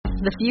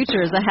The future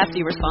is a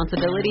hefty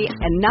responsibility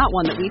and not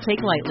one that we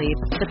take lightly.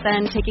 But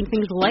then taking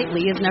things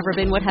lightly has never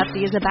been what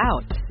Hefty is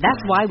about.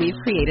 That's why we've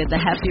created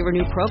the Hefty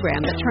Renew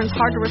program that turns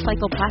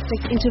hard-to-recycle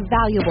plastics into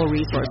valuable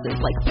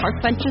resources like park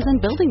benches and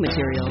building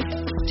materials.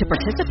 To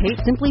participate,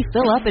 simply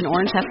fill up an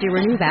orange Hefty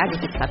Renew bag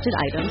with accepted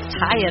items,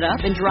 tie it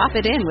up, and drop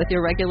it in with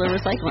your regular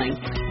recycling.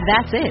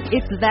 That's it.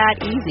 It's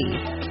that easy.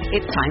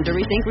 It's time to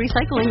rethink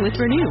recycling with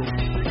Renew.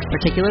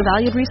 Particular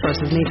valued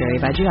resources may vary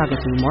by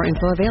geography. More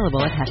info available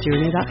at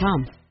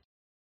heftyrenew.com.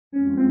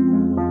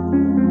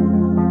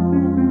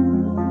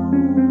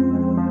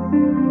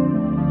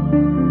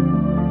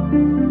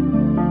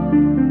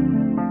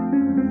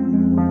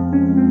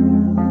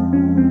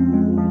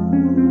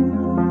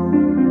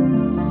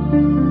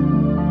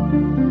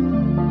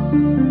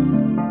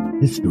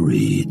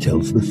 History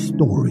tells the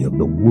story of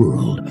the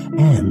world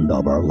and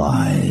of our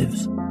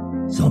lives.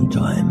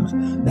 Sometimes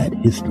that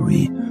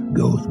history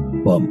goes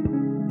bump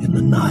in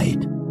the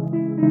night.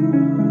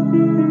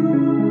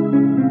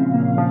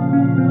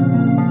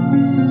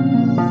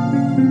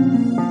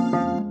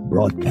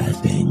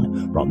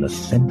 Broadcasting from the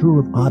center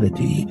of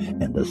Oddity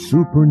and the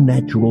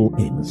supernatural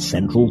in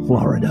Central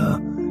Florida,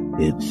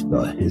 it's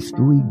the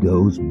History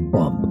Goes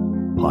Bump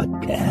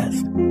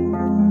podcast.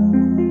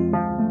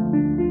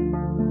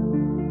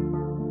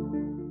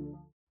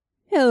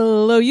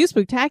 Hello, you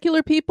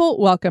spooktacular people.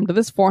 Welcome to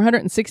this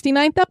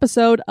 469th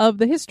episode of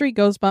the History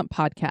Goes Bump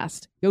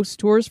podcast, Ghost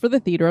Tours for the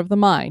Theater of the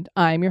Mind.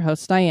 I'm your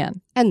host,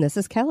 Diane. And this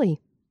is Kelly.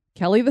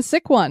 Kelly the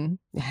sick one.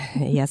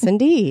 Yes,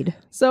 indeed.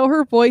 So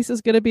her voice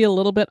is going to be a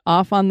little bit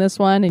off on this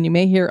one, and you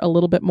may hear a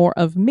little bit more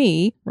of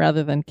me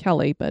rather than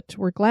Kelly, but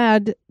we're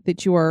glad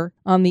that you are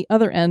on the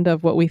other end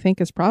of what we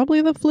think is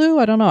probably the flu.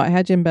 I don't know. I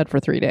had you in bed for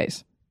 3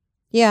 days.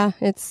 Yeah,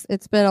 it's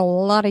been a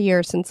lot of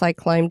years since I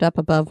climbed up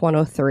above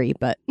 103,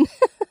 but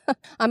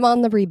I'm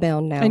on the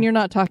rebound now. And you're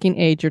not talking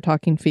age, you're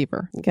talking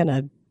fever. I'm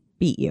gonna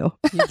beat you.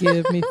 You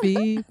give me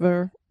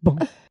fever. Boom,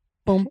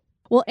 boom.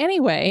 Well,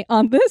 anyway,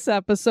 on this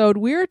episode,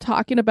 we're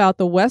talking about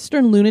the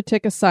Western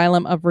Lunatic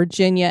Asylum of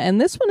Virginia, and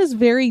this one is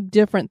very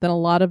different than a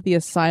lot of the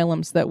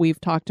asylums that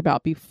we've talked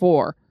about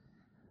before.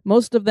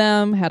 Most of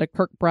them had a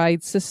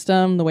Kirkbride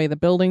system, the way the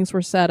buildings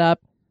were set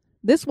up.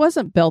 This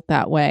wasn't built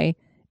that way,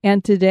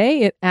 and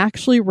today it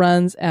actually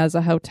runs as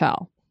a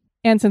hotel.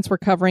 And since we're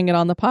covering it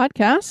on the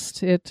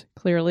podcast, it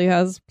clearly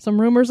has some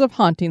rumors of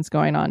hauntings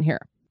going on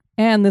here.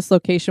 And this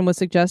location was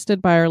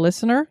suggested by our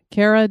listener,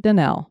 Cara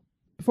Danelle.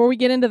 Before we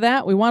get into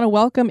that, we want to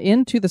welcome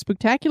into the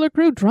Spooktacular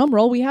crew,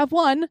 drumroll, we have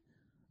one,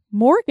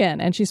 Morgan.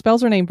 And she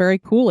spells her name very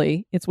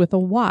coolly. It's with a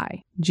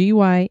Y,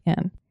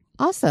 G-Y-N.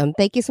 Awesome.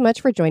 Thank you so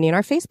much for joining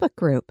our Facebook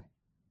group.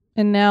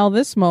 And now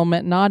this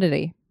moment in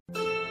Oddity.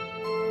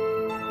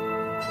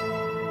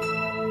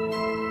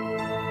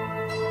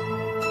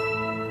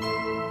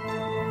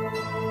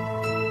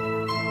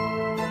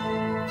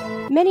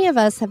 Many of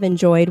us have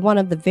enjoyed one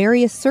of the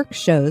various Cirque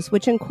shows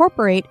which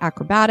incorporate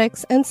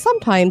acrobatics and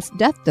sometimes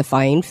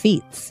death-defying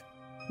feats.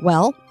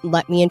 Well,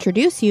 let me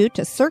introduce you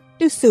to Cirque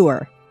du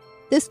Soleil.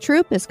 This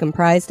troupe is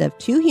comprised of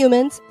 2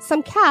 humans,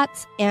 some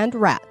cats, and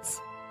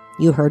rats.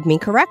 You heard me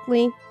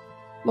correctly.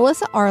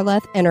 Melissa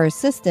Arleth and her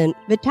assistant,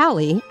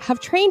 Vitaly, have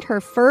trained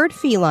her furred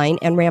feline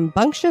and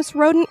rambunctious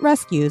rodent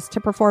rescues to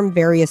perform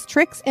various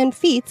tricks and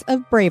feats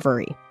of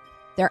bravery.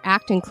 Their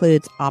act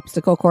includes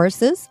obstacle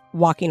courses,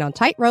 walking on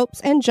tight ropes,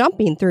 and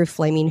jumping through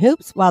flaming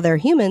hoops while their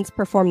humans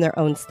perform their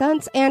own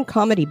stunts and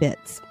comedy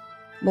bits.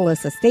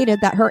 Melissa stated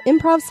that her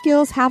improv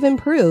skills have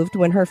improved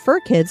when her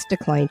fur kids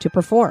declined to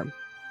perform.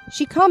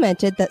 She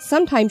commented that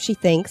sometimes she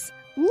thinks,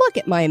 "Look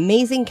at my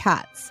amazing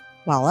cats,"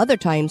 while other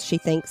times she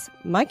thinks,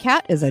 "My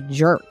cat is a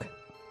jerk."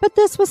 But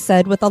this was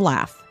said with a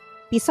laugh.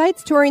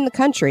 Besides touring the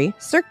country,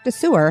 Cirque du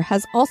Soleil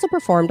has also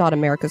performed on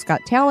America's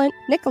Got Talent,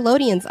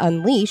 Nickelodeon's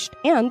Unleashed,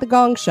 and The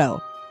Gong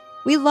Show.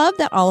 We love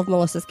that all of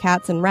Melissa's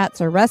cats and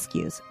rats are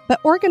rescues, but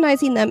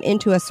organizing them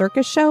into a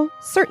circus show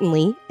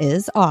certainly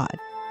is odd.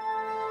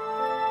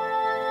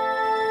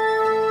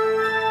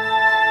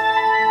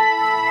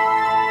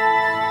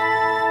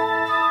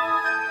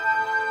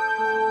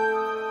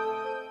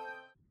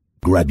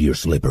 Grab your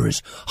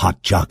slippers,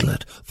 hot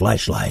chocolate,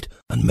 flashlight,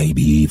 and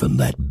maybe even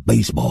that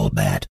baseball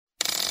bat.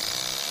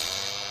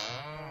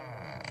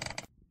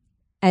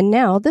 And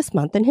now, this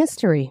month in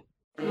history.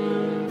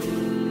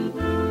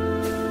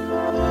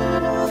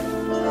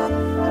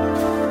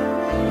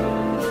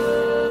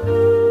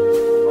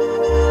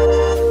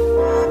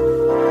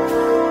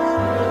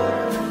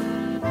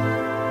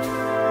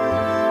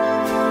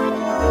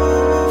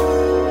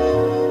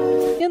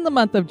 In the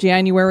month of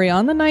January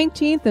on the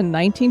 19th in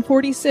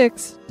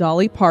 1946,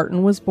 Dolly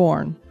Parton was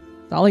born.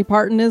 Dolly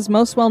Parton is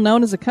most well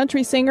known as a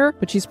country singer,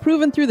 but she's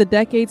proven through the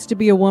decades to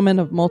be a woman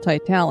of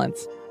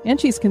multi-talents. And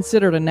she's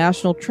considered a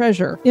national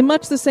treasure in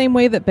much the same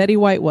way that Betty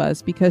White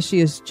was, because she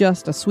is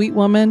just a sweet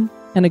woman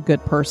and a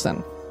good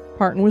person.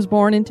 Parton was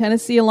born in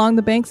Tennessee along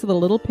the banks of the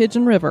Little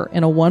Pigeon River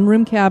in a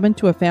one-room cabin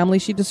to a family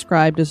she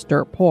described as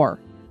dirt poor.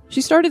 She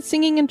started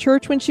singing in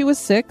church when she was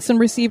 6 and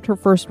received her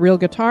first real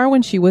guitar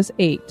when she was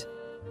 8.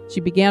 She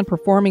began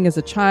performing as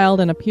a child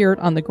and appeared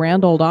on the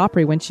Grand Ole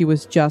Opry when she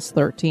was just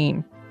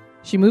 13.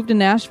 She moved to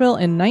Nashville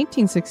in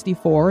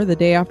 1964, the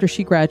day after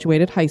she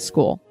graduated high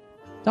school.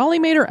 Dolly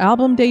made her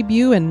album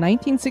debut in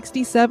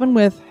 1967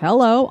 with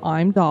Hello,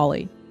 I'm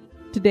Dolly.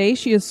 Today,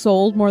 she has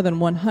sold more than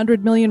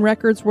 100 million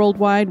records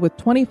worldwide, with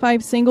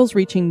 25 singles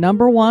reaching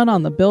number 1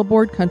 on the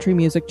Billboard Country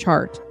Music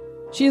Chart.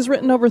 She has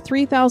written over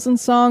 3,000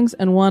 songs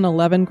and won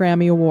 11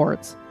 Grammy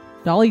Awards.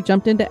 Dolly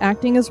jumped into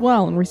acting as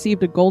well and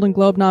received a Golden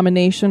Globe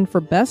nomination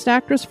for Best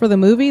Actress for the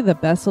movie The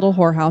Best Little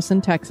Whorehouse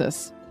in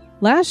Texas.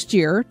 Last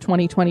year,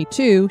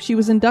 2022, she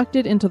was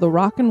inducted into the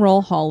Rock and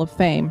Roll Hall of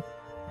Fame.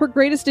 Her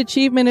greatest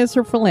achievement is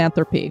her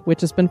philanthropy,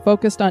 which has been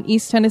focused on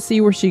East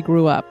Tennessee where she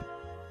grew up.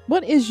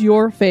 What is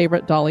your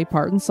favorite Dolly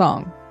Parton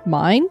song?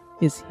 Mine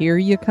is Here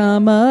You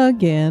Come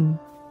Again.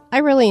 I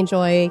really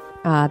enjoy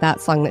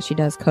that song that she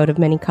does, Coat of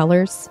Many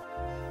Colors.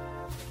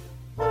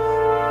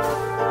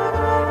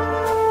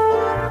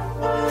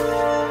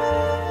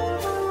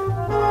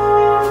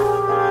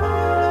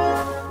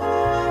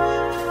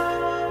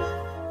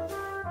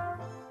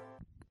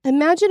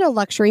 Imagine a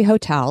luxury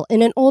hotel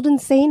in an old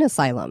insane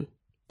asylum.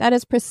 That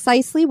is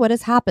precisely what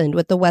has happened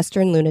with the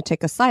Western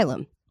Lunatic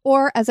Asylum,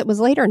 or as it was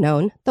later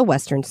known, the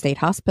Western State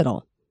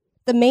Hospital.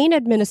 The main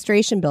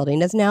administration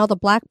building is now the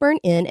Blackburn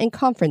Inn and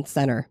Conference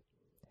Center.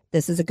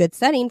 This is a good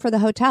setting for the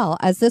hotel,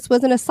 as this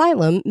was an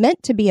asylum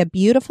meant to be a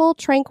beautiful,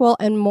 tranquil,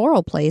 and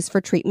moral place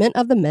for treatment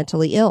of the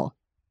mentally ill.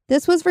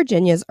 This was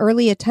Virginia's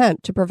early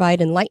attempt to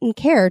provide enlightened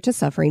care to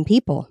suffering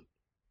people.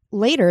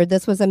 Later,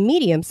 this was a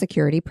medium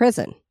security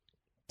prison.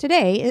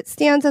 Today, it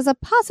stands as a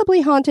possibly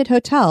haunted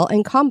hotel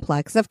and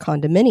complex of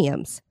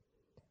condominiums.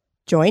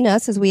 Join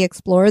us as we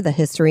explore the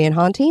history and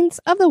hauntings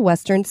of the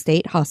Western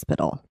State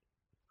Hospital.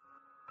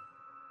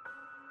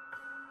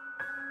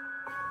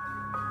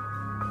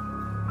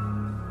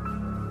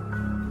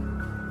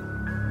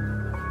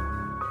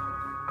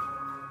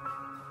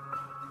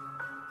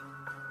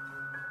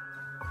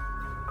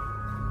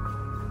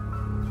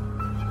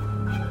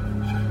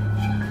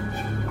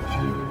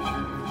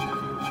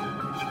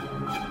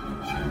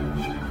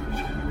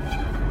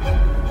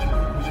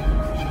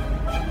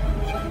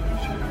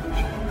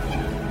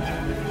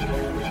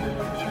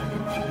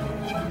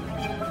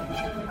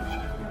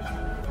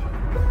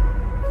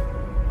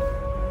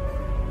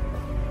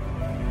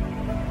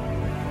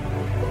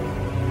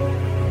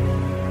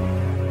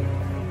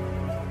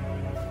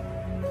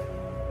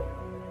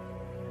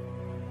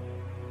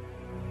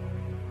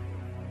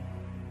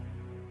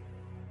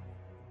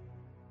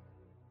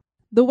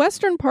 The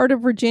western part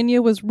of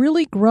Virginia was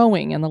really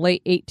growing in the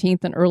late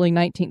 18th and early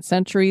 19th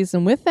centuries,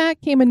 and with that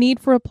came a need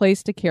for a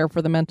place to care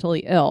for the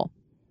mentally ill.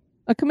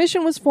 A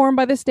commission was formed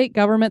by the state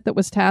government that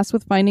was tasked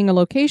with finding a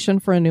location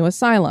for a new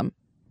asylum.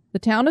 The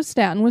town of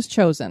Staunton was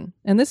chosen,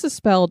 and this is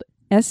spelled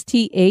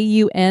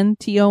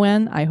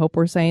Staunton. I hope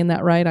we're saying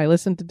that right. I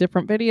listened to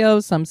different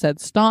videos. Some said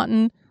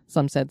Staunton,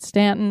 some said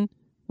Stanton.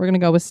 We're going to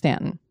go with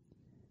Staunton.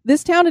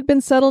 This town had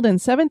been settled in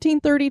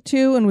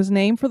 1732 and was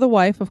named for the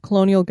wife of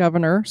colonial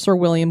governor Sir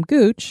William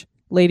Gooch,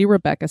 Lady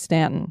Rebecca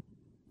Stanton.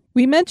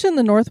 We mentioned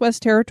the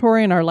Northwest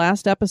Territory in our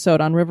last episode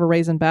on River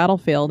Raisin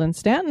Battlefield, and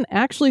Staunton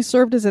actually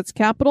served as its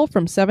capital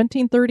from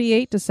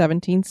 1738 to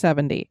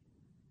 1770.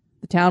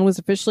 The town was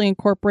officially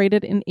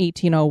incorporated in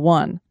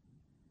 1801.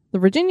 The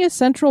Virginia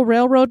Central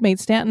Railroad made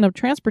Staunton a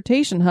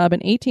transportation hub in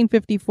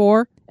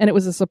 1854, and it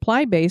was a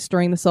supply base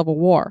during the Civil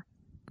War.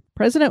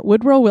 President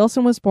Woodrow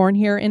Wilson was born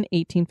here in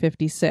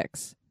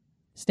 1856.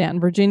 Staunton,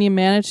 Virginia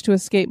managed to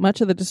escape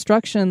much of the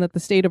destruction that the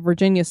state of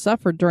Virginia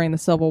suffered during the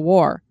Civil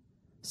War.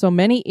 So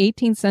many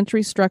 18th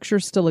century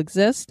structures still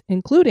exist,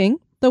 including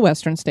the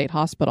Western State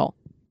Hospital.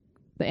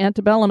 The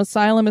antebellum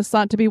asylum is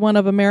thought to be one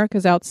of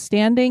America's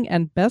outstanding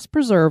and best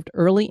preserved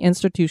early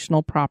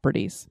institutional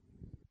properties.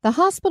 The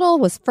hospital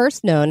was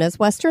first known as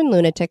Western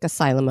Lunatic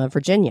Asylum of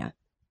Virginia.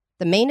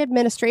 The main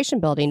administration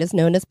building is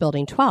known as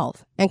Building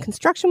 12, and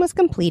construction was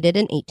completed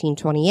in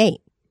 1828.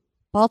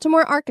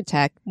 Baltimore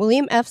architect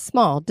William F.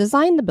 Small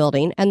designed the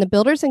building, and the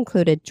builders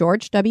included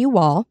George W.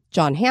 Wall,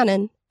 John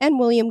Hannon, and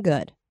William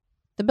Good.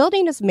 The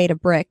building is made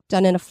of brick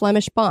done in a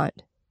Flemish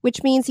bond,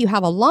 which means you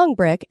have a long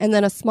brick and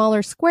then a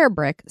smaller square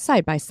brick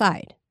side by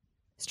side.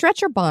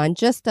 Stretcher bond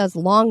just does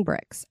long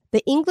bricks.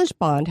 The English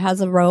bond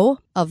has a row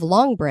of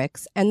long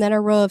bricks and then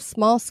a row of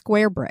small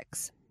square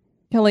bricks.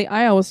 Kelly,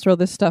 I always throw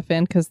this stuff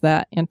in because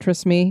that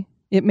interests me.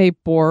 It may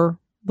bore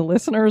the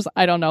listeners,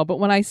 I don't know. But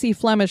when I see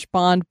Flemish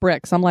bond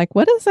bricks, I'm like,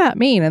 what does that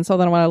mean? And so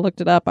then when I looked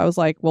it up, I was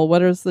like, well,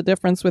 what is the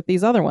difference with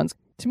these other ones?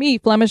 To me,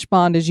 Flemish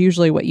bond is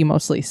usually what you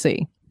mostly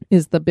see,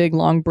 is the big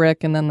long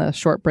brick and then the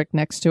short brick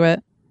next to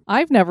it.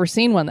 I've never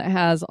seen one that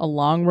has a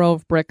long row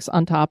of bricks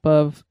on top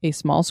of a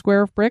small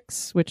square of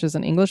bricks, which is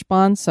an English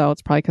bond. So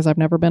it's probably because I've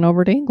never been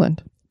over to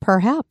England.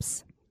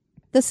 Perhaps.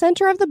 The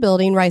center of the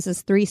building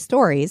rises 3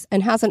 stories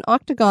and has an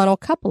octagonal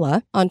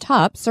cupola on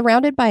top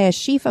surrounded by a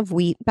sheaf of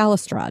wheat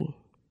balustrade.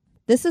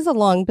 This is a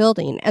long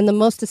building, and the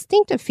most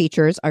distinctive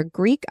features are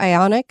Greek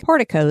Ionic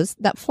porticos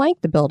that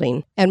flank the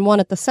building and one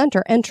at the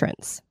center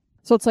entrance.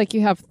 So it's like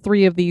you have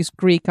 3 of these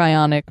Greek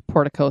Ionic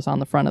porticos on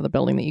the front of the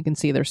building that you can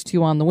see. There's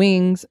 2 on the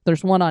wings,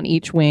 there's 1 on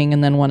each wing,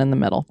 and then 1 in the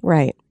middle.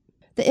 Right.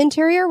 The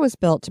interior was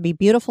built to be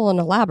beautiful and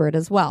elaborate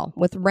as well,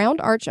 with round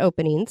arch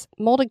openings,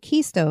 molded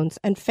keystones,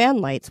 and fan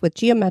lights with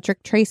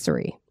geometric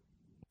tracery.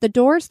 The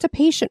doors to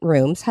patient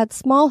rooms had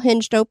small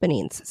hinged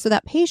openings so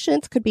that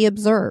patients could be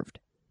observed.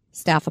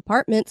 Staff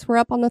apartments were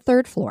up on the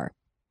 3rd floor.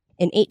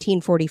 In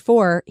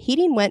 1844,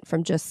 heating went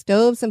from just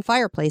stoves and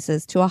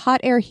fireplaces to a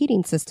hot air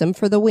heating system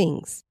for the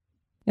wings.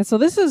 And so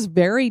this is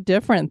very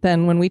different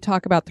than when we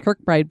talk about the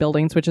Kirkbride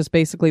buildings, which is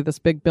basically this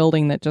big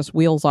building that just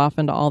wheels off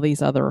into all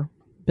these other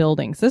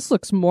buildings. This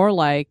looks more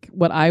like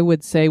what I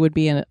would say would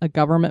be a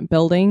government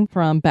building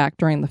from back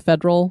during the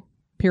federal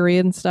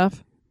period and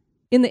stuff.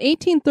 In the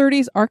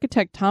 1830s,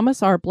 architect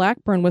Thomas R.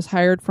 Blackburn was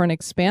hired for an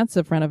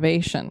expansive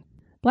renovation.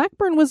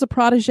 Blackburn was a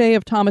protege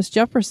of Thomas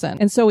Jefferson,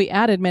 and so he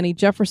added many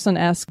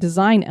Jefferson-esque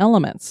design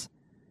elements.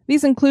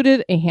 These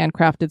included a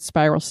handcrafted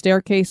spiral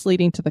staircase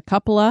leading to the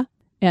cupola,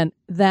 and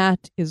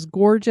that is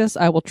gorgeous.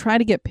 I will try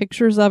to get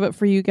pictures of it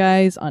for you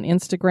guys on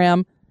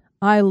Instagram.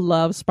 I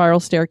love spiral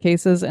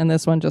staircases, and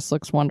this one just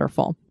looks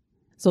wonderful.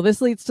 So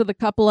this leads to the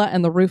cupola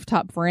and the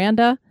rooftop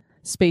veranda,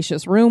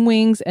 spacious room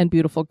wings, and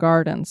beautiful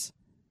gardens.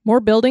 More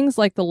buildings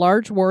like the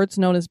large wards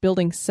known as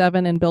Building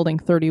 7 and Building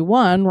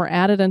 31 were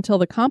added until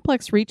the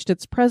complex reached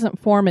its present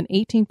form in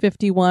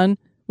 1851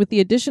 with the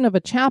addition of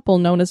a chapel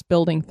known as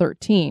Building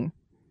 13.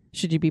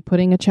 Should you be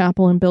putting a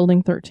chapel in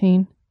Building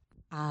 13?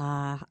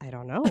 I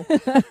don't know.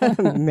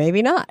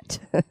 Maybe not.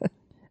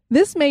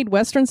 This made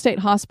Western State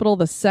Hospital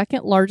the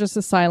 2nd largest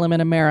asylum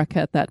in America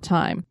at that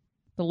time.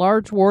 The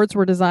large wards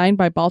were designed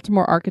by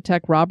Baltimore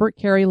architect Robert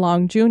Carey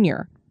Long,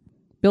 Jr.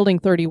 Building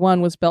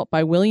 31 was built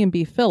by William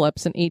B.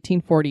 Phillips in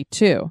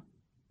 1842.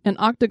 An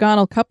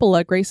octagonal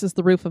cupola graces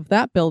the roof of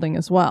that building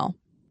as well.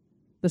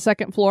 The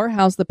 2nd floor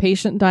housed the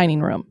patient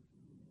dining room.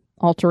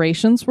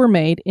 Alterations were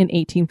made in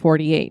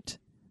 1848.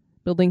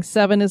 Building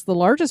 7 is the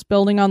largest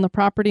building on the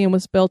property and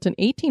was built in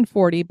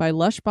 1840 by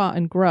Lushbaugh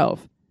and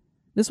Grove.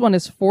 This one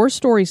is 4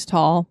 stories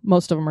tall,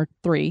 most of them are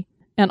 3,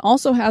 and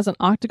also has an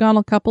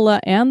octagonal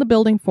cupola, and the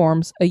building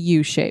forms a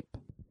U shape.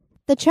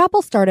 The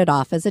chapel started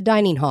off as a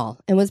dining hall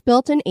and was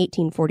built in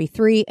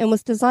 1843 and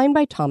was designed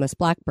by Thomas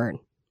Blackburn.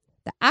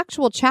 The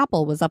actual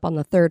chapel was up on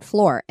the 3rd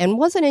floor and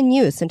wasn't in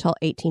use until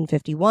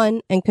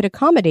 1851 and could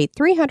accommodate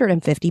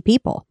 350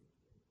 people.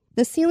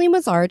 The ceiling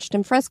was arched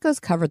and frescoes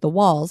covered the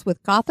walls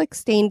with Gothic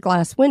stained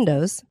glass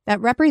windows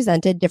that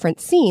represented different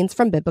scenes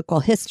from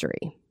biblical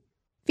history.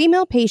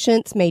 Female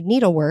patients made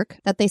needlework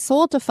that they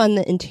sold to fund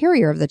the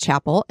interior of the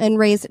chapel and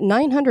raised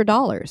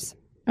 $900.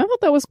 I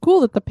thought that was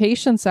cool that the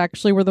patients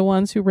actually were the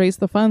ones who raised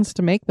the funds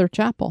to make their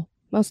chapel.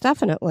 Most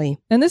definitely.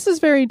 And this is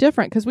very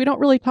different because we don't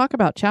really talk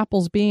about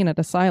chapels being at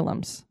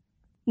asylums.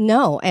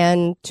 No,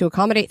 and to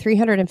accommodate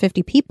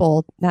 350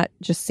 people, that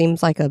just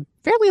seems like a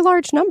fairly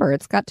large number.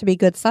 It's got to be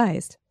good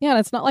sized. Yeah, and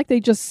it's not like they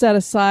just set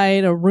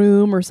aside a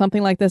room or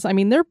something like this. I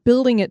mean, they're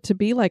building it to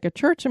be like a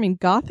church. I mean,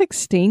 Gothic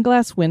stained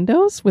glass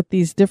windows with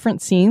these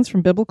different scenes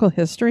from biblical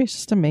history. It's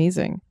just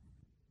amazing.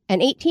 An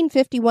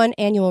 1851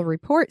 annual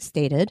report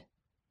stated,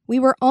 "We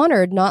were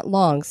honored not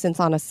long since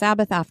on a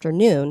Sabbath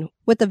afternoon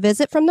with a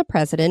visit from the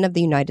President of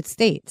the United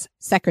States,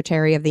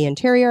 Secretary of the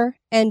Interior,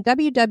 and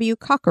W.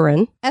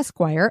 Cochran,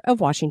 Esquire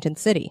of Washington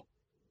City.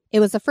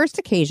 It was the first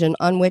occasion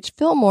on which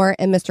Fillmore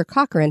and Mr.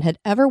 Cochran had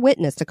ever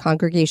witnessed a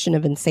congregation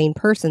of insane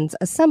persons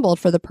assembled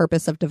for the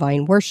purpose of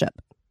divine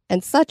worship,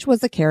 and such was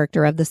the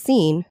character of the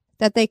scene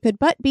that they could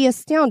but be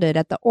astounded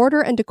at the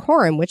order and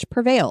decorum which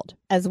prevailed,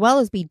 as well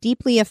as be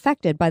deeply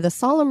affected by the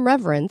solemn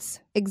reverence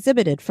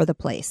exhibited for the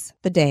place,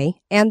 the day,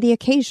 and the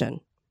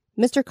occasion.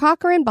 Mr.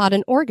 Cochran bought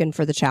an organ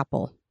for the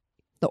chapel.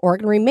 The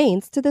organ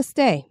remains to this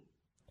day.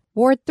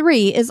 Ward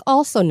 3 is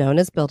also known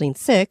as Building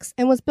 6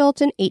 and was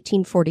built in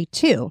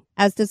 1842,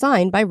 as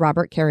designed by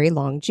Robert Carey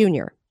Long,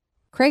 Jr.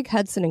 Craig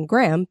Hudson and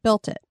Graham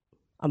built it.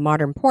 A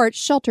modern porch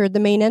sheltered the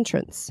main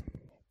entrance.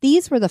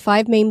 These were the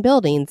 5 main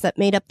buildings that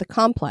made up the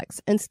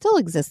complex and still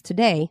exist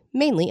today,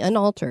 mainly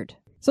unaltered.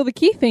 So the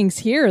key things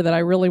here that I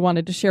really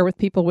wanted to share with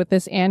people with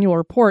this annual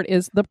report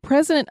is the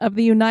President of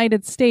the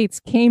United States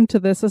came to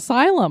this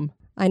asylum.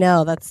 I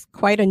know, that's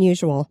quite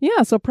unusual.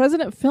 Yeah, so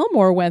President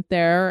Fillmore went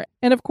there,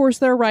 and of course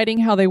they're writing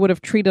how they would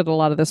have treated a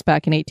lot of this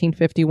back in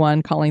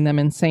 1851, calling them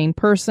insane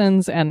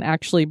persons and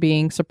actually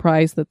being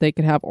surprised that they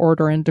could have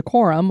order and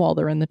decorum while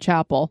they're in the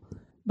chapel.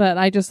 But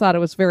I just thought it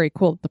was very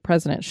cool that the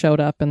president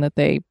showed up and that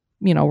they,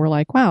 were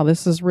like, wow,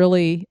 this is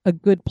really a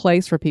good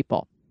place for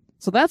people.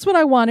 So that's what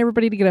I want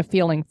everybody to get a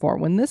feeling for.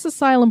 When this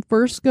asylum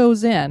first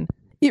goes in,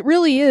 it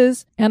really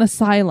is an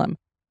asylum.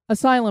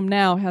 Asylum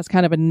now has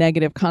kind of a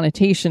negative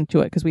connotation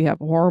to it because we have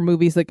horror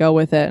movies that go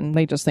with it and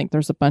they just think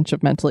there's a bunch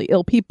of mentally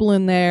ill people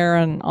in there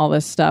and all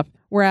this stuff.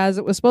 Whereas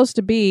it was supposed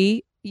to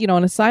be, an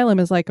asylum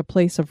is like a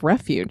place of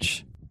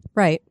refuge.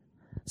 Right.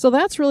 So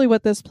that's really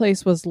what this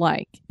place was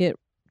like. It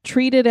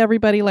treated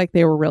everybody like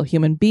they were real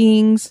human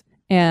beings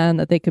and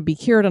that they could be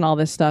cured and all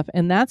this stuff.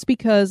 And that's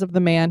because of the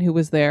man who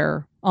was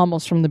there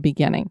almost from the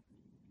beginning.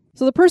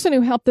 So the person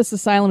who helped this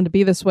asylum to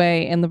be this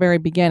way in the very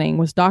beginning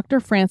was Dr.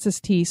 Francis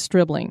T.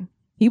 Stribling.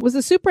 He was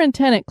a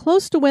superintendent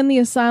close to when the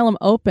asylum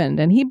opened,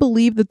 and he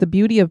believed that the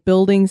beauty of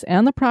buildings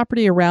and the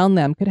property around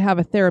them could have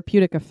a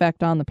therapeutic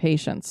effect on the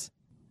patients.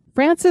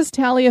 Francis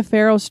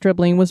Taliaferro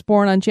Stribling was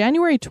born on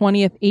January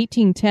 20th,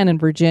 1810 in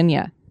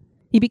Virginia.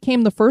 He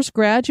became the first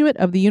graduate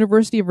of the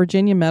University of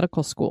Virginia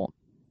Medical School.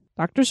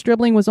 Dr.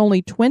 Stribling was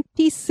only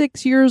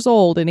 26 years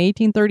old in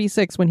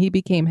 1836 when he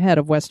became head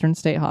of Western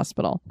State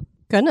Hospital.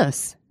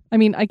 Goodness. I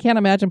mean, I can't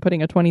imagine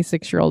putting a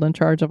 26-year-old in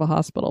charge of a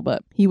hospital,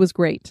 but he was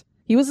great.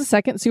 He was the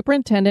second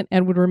superintendent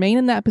and would remain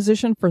in that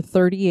position for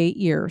 38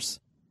 years.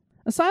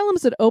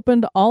 Asylums had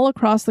opened all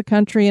across the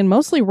country and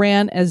mostly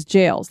ran as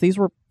jails. These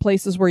were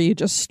places where you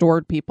just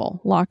stored people,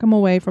 lock them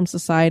away from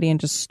society and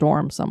just store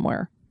them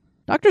somewhere.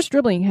 Dr.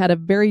 Stribling had a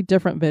very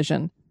different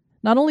vision.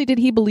 Not only did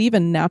he believe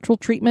in natural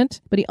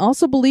treatment, but he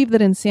also believed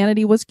that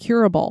insanity was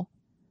curable.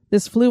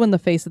 This flew in the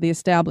face of the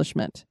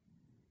establishment.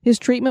 His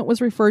treatment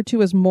was referred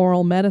to as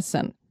moral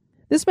medicine.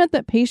 This meant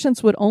that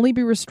patients would only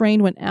be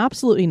restrained when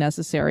absolutely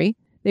necessary.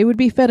 They would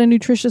be fed a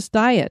nutritious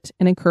diet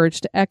and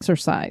encouraged to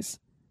exercise.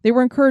 They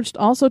were encouraged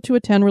also to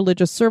attend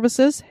religious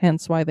services,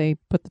 hence why they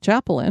put the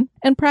chapel in,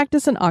 and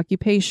practice an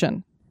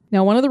occupation.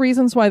 Now, one of the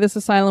reasons why this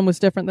asylum was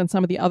different than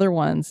some of the other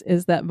ones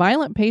is that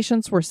violent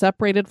patients were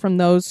separated from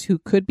those who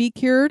could be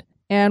cured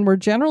and were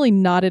generally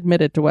not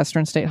admitted to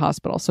Western State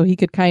Hospital, so he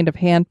could kind of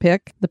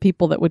handpick the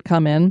people that would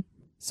come in.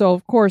 So,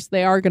 of course,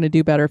 they are going to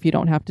do better if you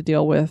don't have to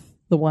deal with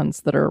the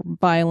ones that are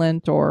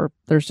violent or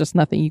there's just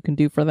nothing you can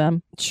do for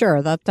them.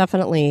 Sure, that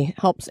definitely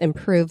helps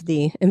improve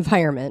the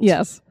environment.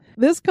 Yes.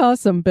 This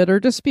caused some bitter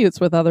disputes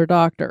with other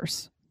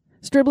doctors.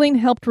 Stribling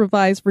helped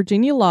revise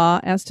Virginia law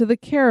as to the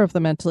care of the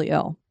mentally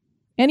ill.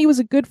 And he was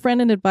a good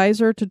friend and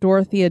advisor to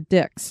Dorothea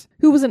Dix,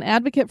 who was an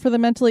advocate for the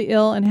mentally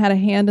ill and had a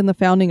hand in the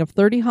founding of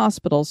 30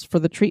 hospitals for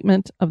the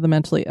treatment of the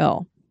mentally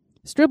ill.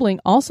 Stribling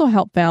also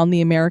helped found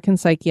the American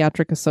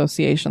Psychiatric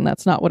Association.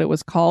 That's not what it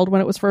was called when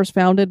it was first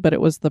founded, but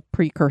it was the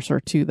precursor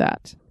to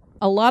that.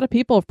 A lot of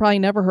people have probably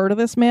never heard of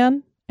this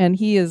man, and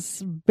he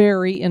is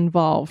very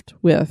involved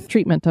with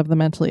treatment of the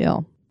mentally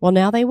ill. Well,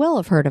 now they will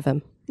have heard of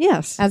him.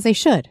 Yes. As they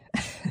should.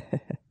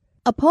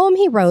 A poem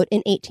he wrote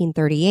in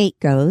 1838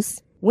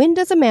 goes, "When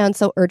does a man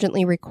so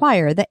urgently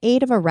require the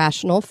aid of a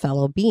rational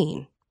fellow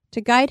being, to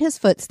guide his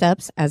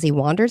footsteps as he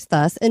wanders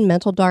thus in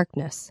mental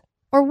darkness?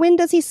 Or when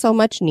does he so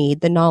much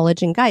need the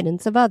knowledge and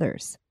guidance of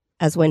others,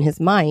 as when his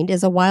mind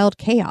is a wild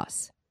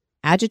chaos,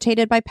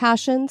 agitated by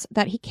passions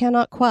that he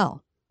cannot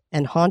quell,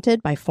 and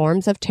haunted by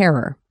forms of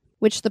terror,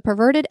 which the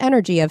perverted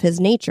energy of his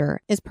nature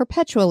is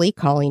perpetually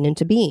calling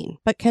into being,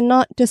 but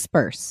cannot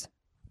disperse?"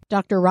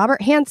 Dr.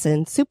 Robert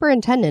Hansen,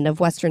 superintendent of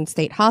Western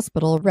State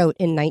Hospital, wrote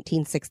in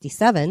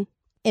 1967,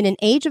 "In an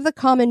age of the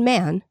common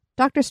man,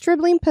 Dr.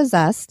 Stribling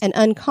possessed an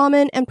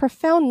uncommon and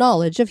profound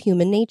knowledge of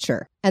human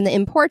nature and the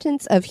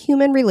importance of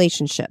human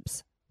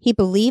relationships. He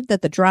believed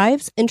that the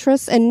drives,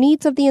 interests, and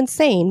needs of the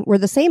insane were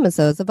the same as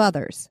those of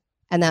others,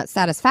 and that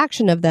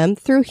satisfaction of them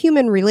through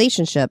human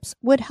relationships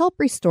would help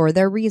restore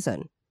their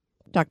reason."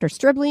 Dr.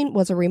 Stribling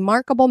was a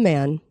remarkable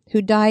man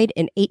who died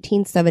in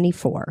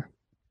 1874.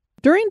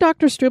 During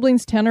Dr.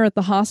 Stribling's tenure at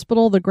the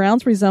hospital, the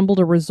grounds resembled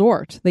a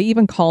resort. They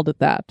even called it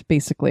that,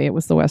 basically. It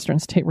was the Western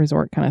State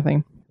Resort kind of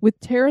thing, with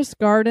terraced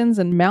gardens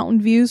and mountain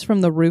views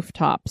from the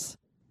rooftops.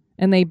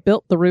 And they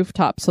built the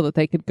rooftops so that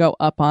they could go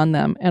up on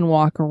them and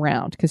walk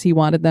around because he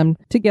wanted them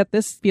to get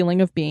this feeling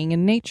of being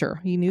in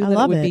nature. He knew that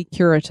it would be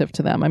curative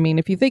to them. I mean,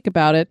 if you think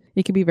about it,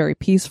 it could be very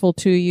peaceful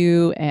to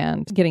you,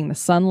 and getting the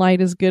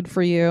sunlight is good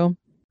for you.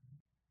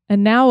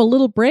 And now a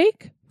little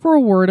break for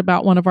a word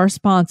about one of our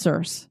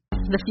sponsors.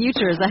 The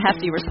future is a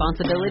hefty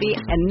responsibility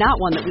and not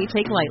one that we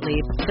take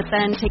lightly. But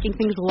then taking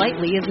things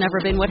lightly has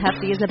never been what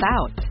Hefty is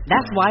about.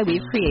 That's why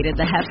we've created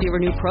the Hefty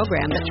Renew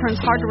program that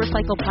turns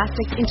hard-to-recycle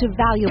plastics into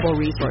valuable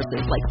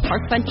resources like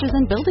park benches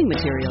and building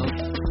materials.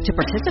 To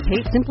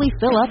participate, simply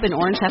fill up an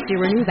orange Hefty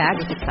Renew bag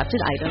with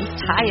accepted items,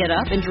 tie it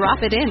up, and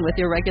drop it in with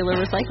your regular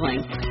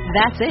recycling.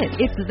 That's it.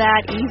 It's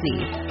that easy.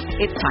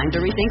 It's time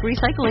to rethink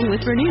recycling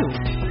with Renew.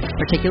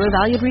 Particular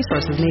valued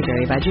resources may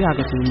vary by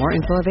geography. More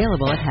info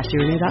available at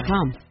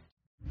heftyrenew.com.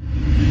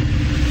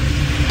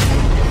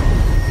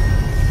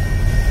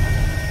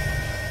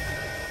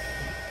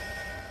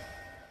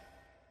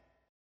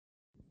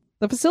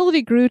 The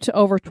facility grew to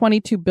over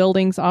 22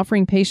 buildings,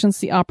 offering patients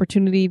the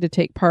opportunity to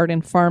take part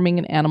in farming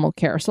and animal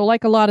care. So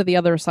like a lot of the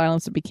other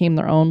asylums that became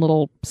their own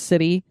little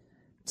city,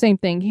 same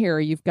thing here.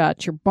 You've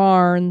got your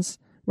barns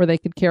where they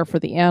could care for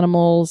the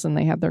animals, and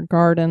they had their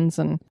gardens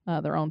and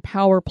their own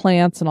power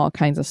plants and all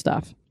kinds of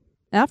stuff.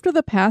 After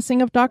the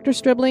passing of Dr.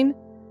 Stribling,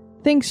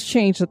 things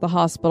changed at the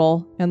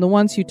hospital, and the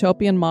once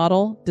utopian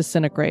model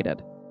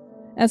disintegrated.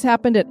 As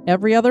happened at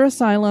every other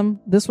asylum,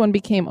 this one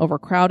became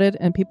overcrowded,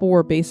 and people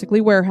were basically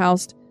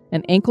warehoused,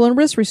 and ankle and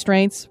wrist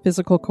restraints,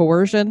 physical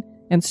coercion,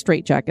 and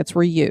straitjackets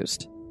were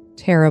used.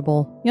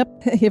 Terrible. Yep.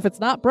 If it's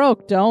not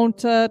broke, don't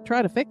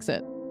try to fix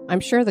it. I'm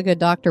sure the good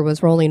doctor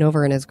was rolling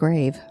over in his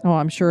grave. Oh,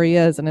 I'm sure he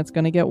is, and it's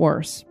going to get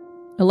worse.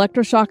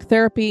 Electroshock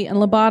therapy and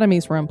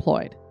lobotomies were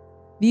employed.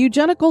 The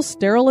Eugenical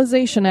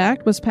Sterilization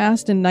Act was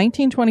passed in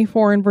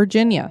 1924 in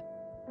Virginia,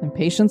 and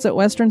patients at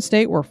Western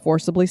State were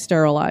forcibly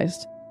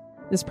sterilized.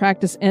 This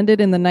practice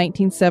ended in the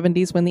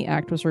 1970s when the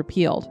act was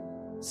repealed.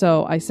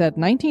 So I said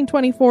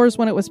 1924 is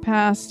when it was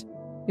passed.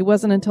 It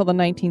wasn't until the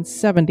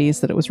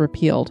 1970s that it was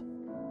repealed.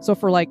 So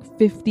for like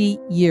 50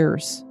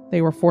 years,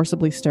 they were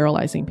forcibly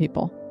sterilizing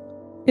people.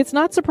 It's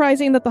not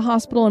surprising that the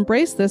hospital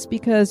embraced this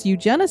because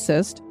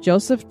eugenicist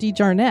Joseph D.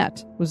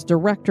 Jarnett was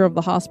director of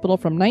the hospital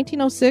from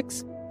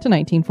 1906 to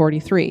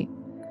 1943.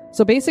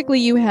 So basically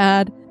you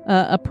had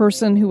a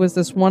person who was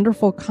this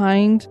wonderful,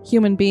 kind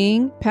human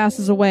being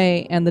passes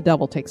away and the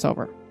devil takes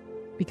over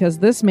because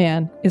this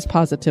man is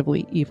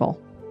positively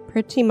evil.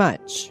 Pretty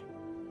much.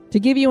 To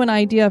give you an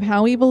idea of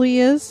how evil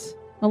he is,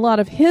 a lot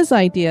of his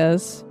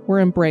ideas were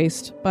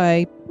embraced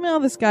by,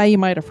 this guy you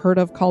might have heard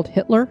of called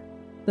Hitler.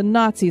 The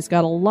Nazis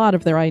got a lot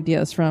of their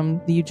ideas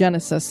from the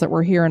eugenicists that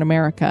were here in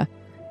America,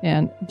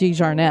 and D.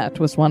 Jarnett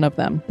was one of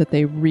them, that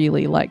they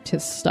really liked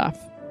his stuff.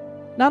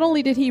 Not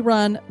only did he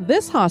run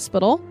this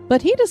hospital,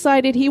 but he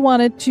decided he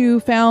wanted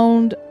to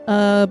found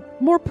a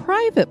more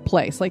private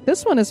place. Like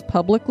this one is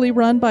publicly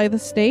run by the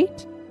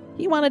state.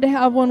 He wanted to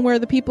have one where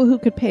the people who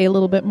could pay a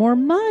little bit more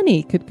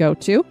money could go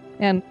to.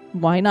 And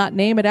why not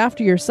name it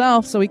after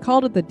yourself? So he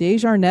called it the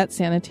Desjarnette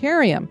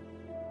Sanitarium.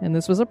 And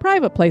this was a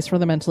private place for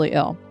the mentally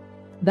ill.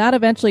 That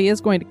eventually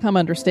is going to come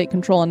under state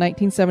control in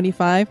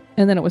 1975,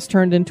 and then it was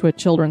turned into a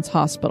children's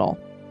hospital.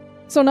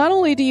 So not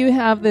only do you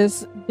have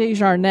this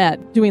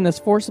Desjarnette doing this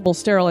forcible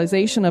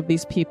sterilization of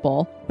these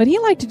people, but he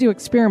liked to do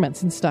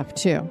experiments and stuff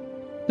too.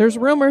 There's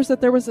rumors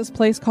that there was this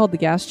place called the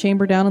gas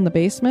chamber down in the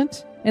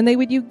basement, and they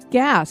would use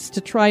gas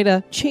to try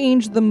to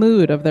change the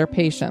mood of their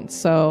patients.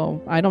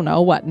 So, I don't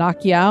know,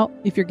 knock you out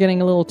if you're getting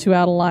a little too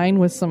out of line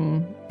with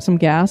some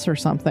gas or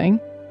something.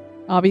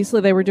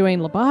 Obviously, they were doing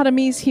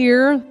lobotomies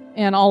here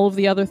and all of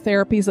the other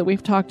therapies that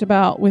we've talked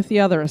about with the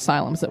other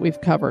asylums that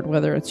we've covered,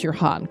 whether it's your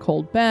hot and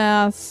cold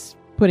baths,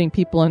 putting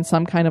people in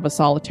some kind of a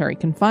solitary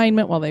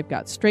confinement while they've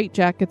got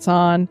straitjackets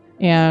on,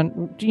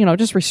 and,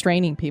 just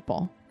restraining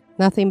people.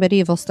 Nothing but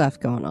evil stuff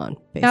going on,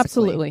 basically.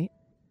 Absolutely.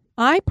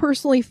 I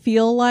personally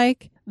feel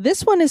like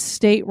this one is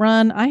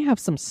state-run. I have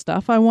some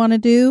stuff I want to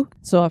do.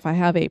 So if I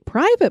have a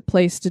private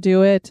place to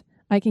do it,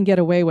 I can get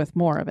away with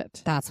more of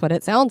it. That's what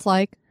it sounds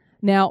like.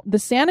 Now, the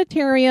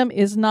sanitarium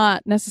is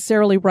not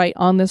necessarily right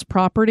on this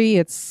property.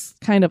 It's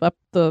kind of up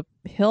the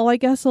hill, I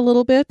guess, a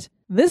little bit.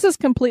 This is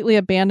completely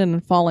abandoned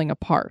and falling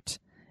apart.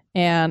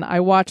 And I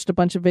watched a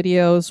bunch of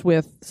videos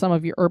with some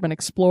of your urban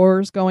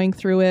explorers going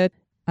through it.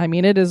 I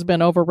mean, it has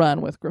been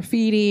overrun with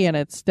graffiti, and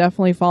it's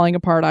definitely falling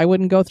apart. I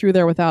wouldn't go through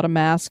there without a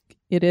mask.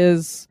 It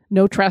is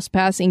no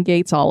trespassing,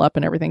 gates all up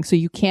and everything, so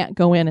you can't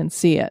go in and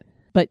see it.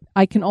 But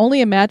I can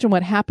only imagine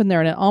what happened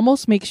there, and it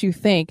almost makes you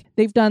think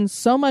they've done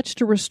so much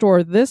to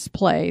restore this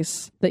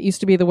place that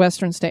used to be the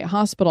Western State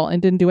Hospital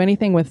and didn't do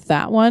anything with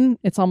that one.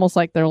 It's almost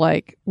like they're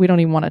like, we don't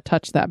even want to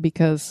touch that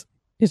because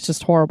it's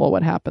just horrible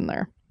what happened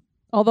there.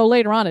 Although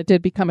later on it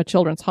did become a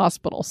children's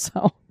hospital,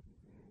 so...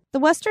 The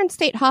Western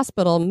State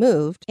Hospital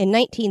moved in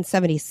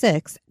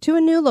 1976 to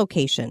a new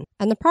location,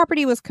 and the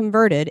property was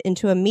converted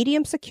into a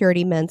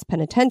medium-security men's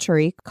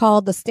penitentiary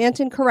called the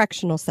Stanton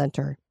Correctional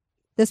Center.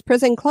 This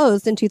prison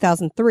closed in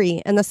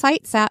 2003, and the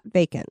site sat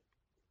vacant.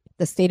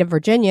 The state of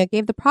Virginia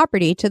gave the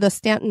property to the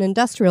Stanton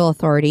Industrial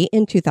Authority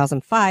in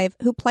 2005,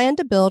 who planned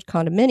to build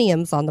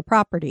condominiums on the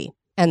property,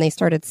 and they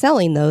started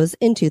selling those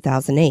in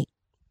 2008.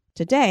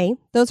 Today,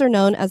 those are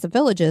known as the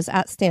Villages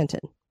at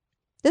Stanton.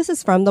 This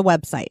is from the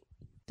website.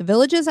 The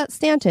Villages at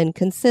Stanton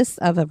consists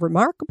of a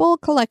remarkable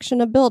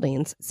collection of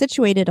buildings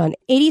situated on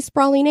 80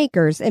 sprawling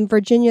acres in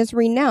Virginia's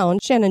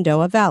renowned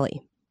Shenandoah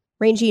Valley,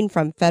 ranging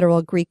from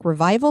Federal Greek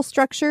Revival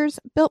structures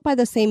built by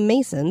the same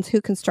masons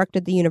who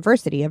constructed the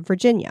University of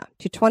Virginia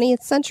to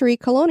 20th century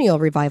Colonial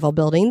Revival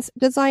buildings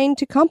designed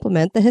to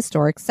complement the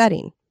historic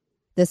setting.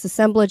 This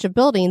assemblage of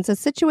buildings is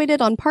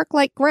situated on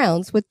park-like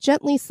grounds with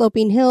gently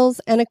sloping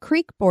hills and a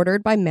creek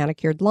bordered by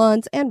manicured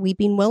lawns and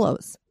weeping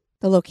willows.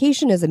 The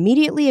location is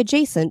immediately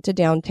adjacent to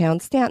downtown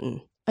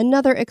Stanton,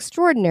 another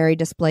extraordinary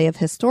display of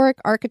historic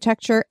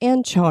architecture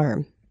and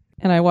charm.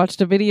 And I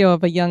watched a video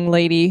of a young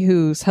lady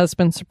whose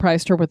husband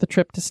surprised her with a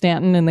trip to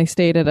Stanton, and they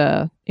stayed at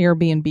a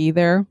Airbnb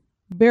there.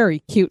 Very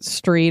cute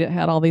street. It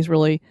had all these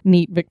really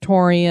neat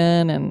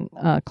Victorian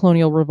and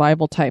Colonial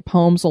Revival type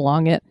homes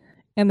along it.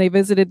 And they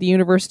visited the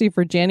University of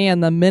Virginia,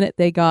 and the minute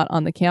they got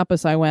on the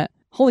campus, I went,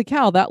 holy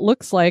cow, that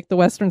looks like the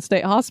Western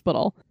State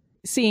Hospital.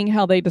 Seeing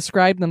how they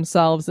describe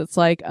themselves, it's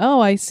like, oh,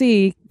 I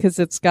see, because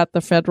it's got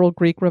the Federal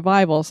Greek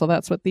Revival, so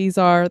that's what these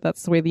are.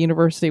 That's the way the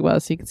university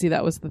was, so you can see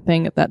that was the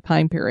thing at that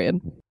time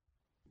period.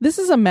 This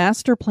is a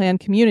master plan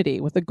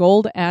community with a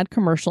goal to add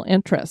commercial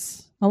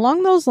interests.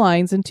 Along those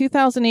lines, in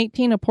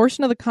 2018, a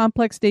portion of the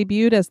complex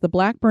debuted as the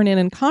Blackburn Inn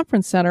and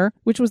Conference Center,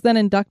 which was then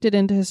inducted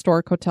into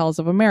Historic Hotels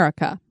of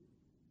America.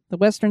 The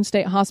Western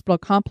State Hospital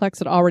complex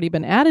had already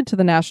been added to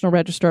the National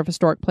Register of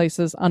Historic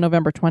Places on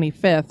November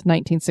 25th,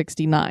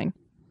 1969.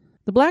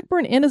 The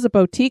Blackburn Inn is a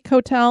boutique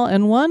hotel,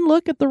 and one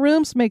look at the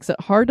rooms makes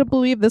it hard to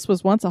believe this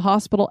was once a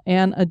hospital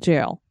and a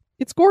jail.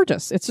 it's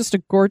gorgeous. It's just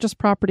a gorgeous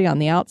property on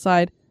the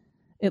outside.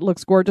 It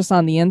looks gorgeous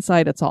on the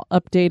inside. It's all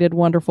updated,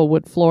 wonderful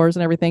wood floors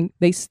and everything.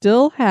 They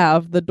still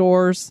have the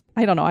doors.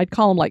 I don't know. I'd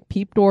call them like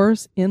peep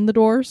doors in the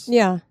doors.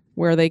 Yeah.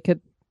 Where they could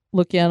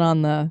look in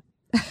on the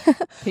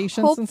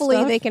patients. Hopefully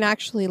and stuff. they can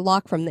actually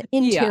lock from the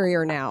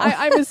interior now.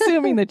 I'm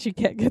assuming that you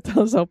can't get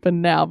those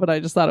open now, but I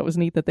just thought it was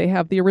neat that they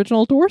have the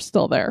original door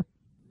still there.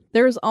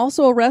 There's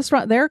also a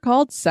restaurant there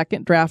called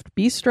Second Draft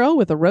Bistro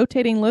with a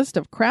rotating list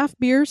of craft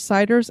beers,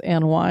 ciders,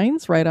 and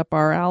wines right up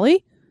our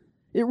alley.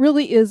 It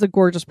really is a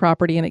gorgeous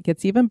property, and it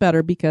gets even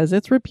better because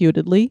it's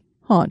reputedly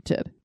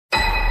haunted.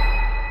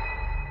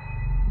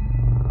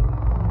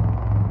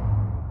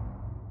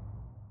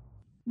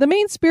 The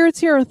main spirits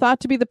here are thought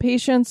to be the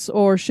patients,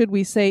 or should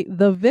we say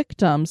the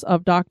victims,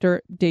 of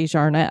Dr.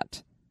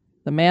 Desjarnette.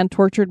 The man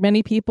tortured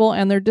many people,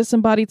 and their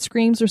disembodied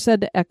screams are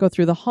said to echo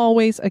through the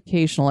hallways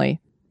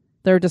occasionally.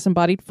 There are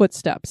disembodied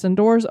footsteps, and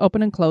doors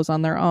open and close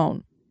on their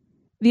own.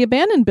 The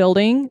abandoned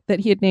building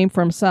that he had named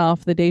for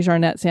himself, the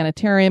Desjarnette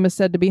Sanitarium, is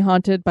said to be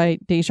haunted by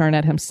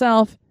Desjarnette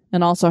himself,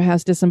 and also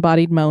has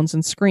disembodied moans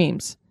and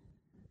screams.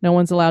 No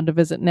one's allowed to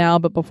visit now,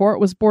 but before it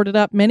was boarded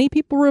up, many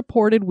people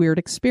reported weird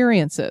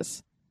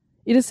experiences.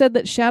 It is said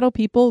that shadow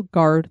people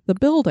guard the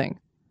building.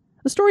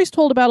 The story is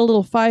told about a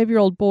little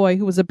 5-year-old boy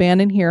who was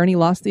abandoned here, and he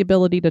lost the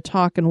ability to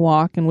talk and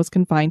walk and was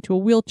confined to a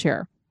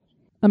wheelchair.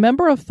 A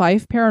member of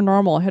Fife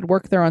Paranormal had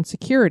worked there on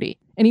security,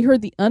 and he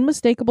heard the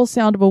unmistakable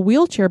sound of a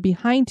wheelchair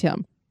behind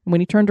him. And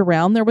when he turned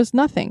around, there was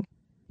nothing.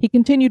 He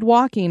continued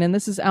walking, and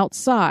this is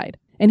outside.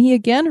 And he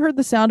again heard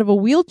the sound of a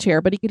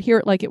wheelchair, but he could hear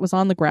it like it was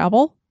on the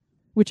gravel,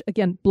 which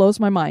again blows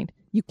my mind.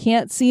 You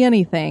can't see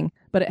anything,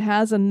 but it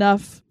has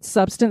enough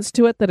substance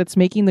to it that it's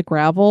making the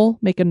gravel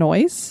make a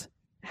noise.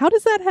 How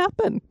does that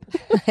happen?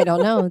 I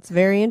don't know. It's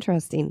very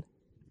interesting.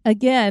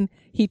 Again,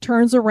 he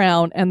turns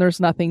around and there's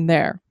nothing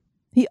there.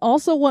 He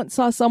also once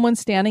saw someone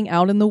standing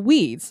out in the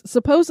weeds.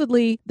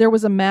 Supposedly, there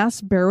was a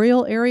mass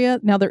burial area.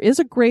 Now, there is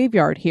a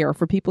graveyard here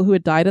for people who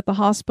had died at the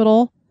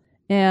hospital,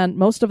 and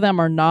most of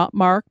them are not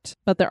marked,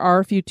 but there are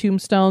a few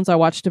tombstones. I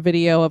watched a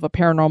video of a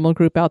paranormal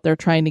group out there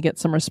trying to get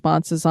some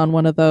responses on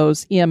one of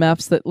those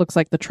EMFs that looks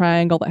like the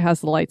triangle that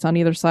has the lights on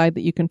either side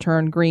that you can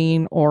turn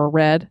green or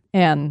red,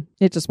 and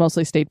it just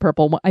mostly stayed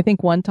purple. I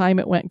think one time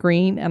it went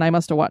green, and I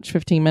must have watched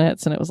 15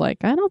 minutes, and it was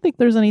like, I don't think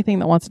there's anything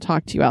that wants to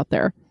talk to you out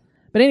there.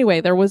 But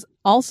anyway, there was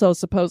also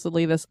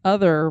supposedly this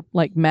other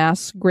like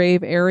mass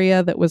grave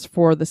area that was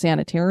for the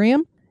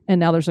sanitarium. And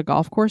now there's a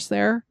golf course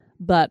there.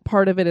 But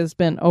part of it has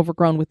been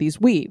overgrown with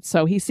these weeds.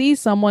 So he sees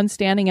someone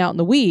standing out in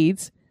the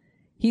weeds.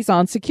 He's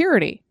on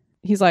security.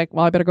 He's like,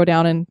 well, I better go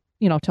down and,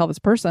 tell this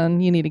person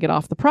you need to get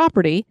off the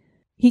property.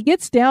 He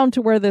gets down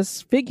to where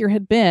this figure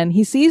had been.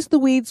 He sees the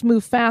weeds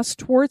move fast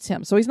towards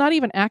him. So he's not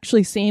even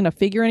actually seeing a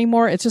figure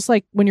anymore. It's just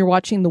like when you're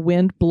watching the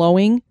wind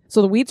blowing.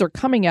 So the weeds are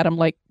coming at him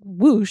like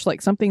whoosh,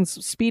 like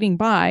something's speeding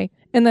by.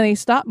 And then they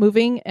stop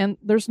moving and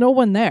there's no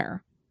one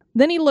there.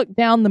 Then he looked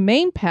down the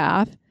main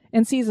path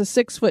and sees a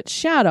 6-foot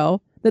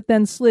shadow that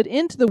then slid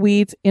into the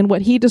weeds in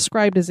what he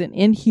described as an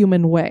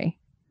inhuman way.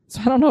 So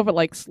I don't know if it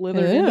like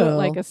slithered into it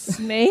like a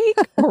snake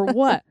or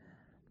what.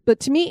 But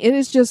to me, it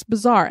is just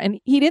bizarre. And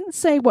he didn't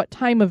say what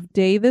time of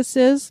day this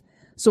is.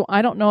 So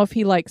I don't know if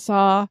he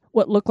saw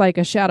what looked like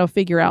a shadow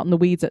figure out in the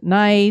weeds at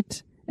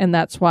night. And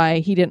that's why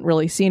he didn't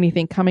really see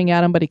anything coming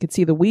at him, but he could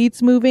see the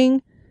weeds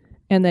moving.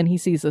 And then he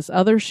sees this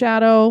other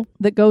shadow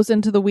that goes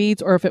into the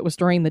weeds, or if it was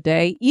during the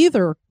day.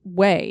 Either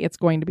way, it's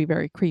going to be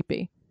very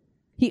creepy.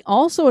 He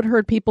also had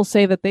heard people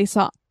say that they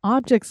saw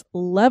objects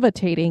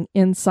levitating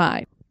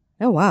inside.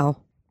 Oh, wow.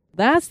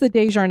 That's the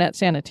Desjarnette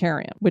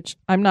Sanitarium, which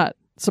I'm not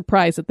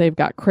surprised that they've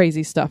got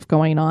crazy stuff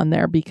going on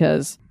there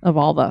because of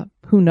all the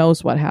who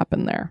knows what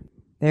happened there.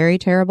 Very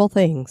terrible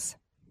things.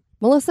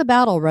 Melissa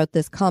Battle wrote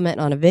this comment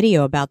on a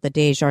video about the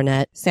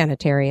Desjarnette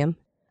Sanitarium.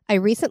 I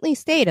recently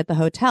stayed at the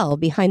hotel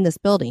behind this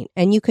building,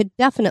 and you could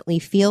definitely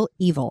feel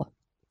evil.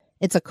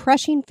 It's a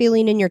crushing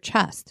feeling in your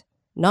chest,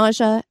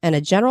 nausea, and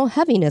a general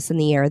heaviness in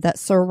the air that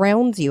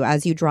surrounds you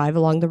as you drive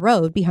along the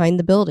road behind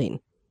the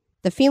building.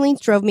 The feelings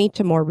drove me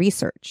to more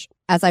research.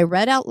 As I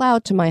read out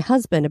loud to my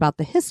husband about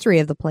the history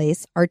of the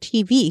place, our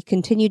TV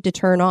continued to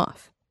turn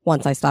off.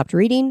 Once I stopped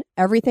reading,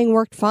 everything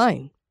worked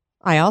fine.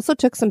 I also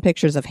took some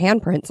pictures of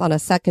handprints on a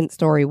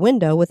second-story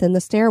window within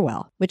the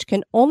stairwell, which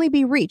can only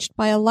be reached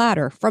by a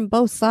ladder from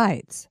both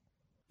sides.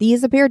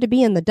 These appeared to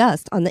be in the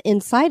dust on the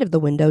inside of the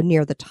window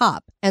near the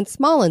top, and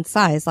small in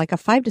size like a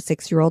 5 to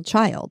 6-year-old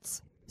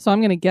child's. So I'm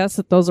going to guess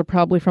that those are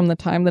probably from the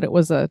time that it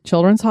was a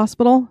children's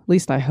hospital. At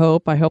least I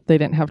hope. I hope they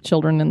didn't have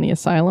children in the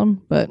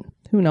asylum, but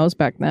who knows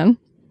back then.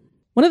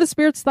 One of the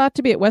spirits thought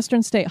to be at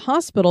Western State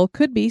Hospital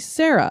could be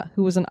Sarah,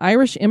 who was an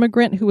Irish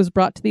immigrant who was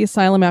brought to the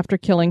asylum after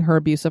killing her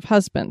abusive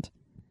husband.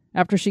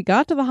 After she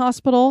got to the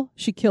hospital,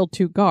 she killed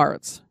 2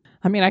 guards.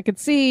 I mean, I could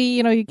see,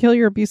 you kill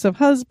your abusive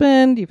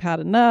husband, you've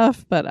had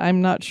enough, but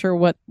I'm not sure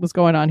what was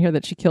going on here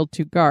that she killed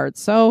 2 guards.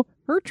 So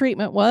her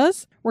treatment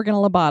was, we're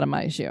going to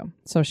lobotomize you.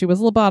 So she was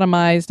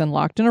lobotomized and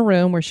locked in a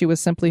room where she was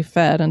simply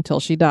fed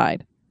until she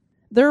died.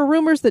 There are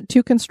rumors that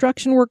 2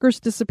 construction workers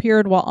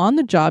disappeared while on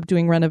the job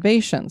doing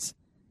renovations.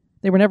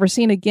 They were never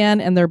seen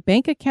again, and their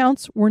bank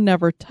accounts were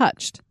never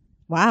touched.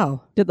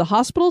 Wow. Did the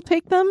hospital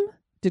take them?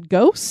 Did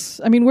ghosts?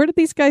 I mean, where did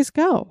these guys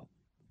go?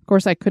 Of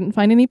course, I couldn't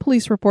find any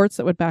police reports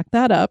that would back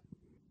that up.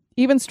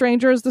 Even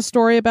stranger is the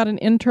story about an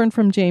intern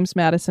from James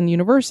Madison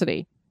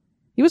University.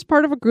 He was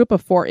part of a group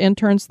of 4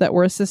 interns that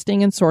were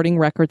assisting in sorting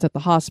records at the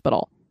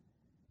hospital.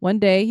 One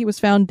day, he was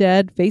found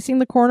dead, facing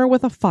the corner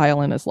with a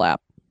file in his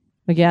lap.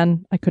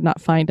 Again, I could not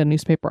find a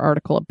newspaper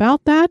article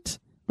about that,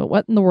 but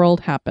what in the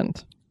world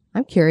happened?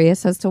 I'm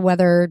curious as to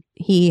whether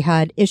he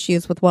had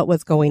issues with what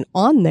was going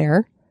on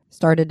there,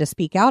 started to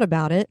speak out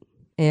about it,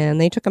 and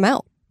they took him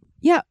out.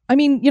 Yeah, I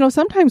mean,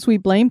 sometimes we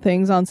blame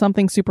things on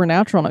something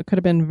supernatural, and it could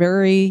have been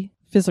very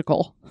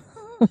physical.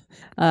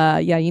 Yeah,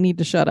 you need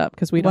to shut up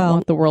because we don't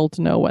want the world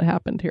to know what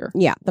happened here.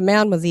 Yeah, the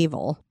man was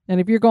evil. And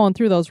if you're going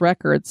through those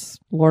records,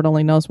 Lord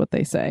only knows what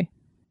they say.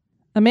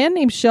 A man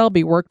named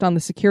Shelby worked on the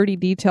security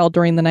detail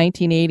during the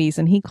 1980s,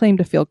 and he claimed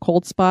to feel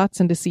cold spots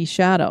and to see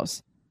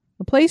shadows.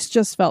 The place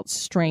just felt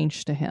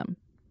strange to him.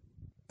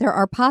 There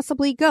are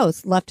possibly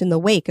ghosts left in the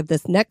wake of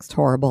this next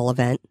horrible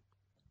event.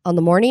 On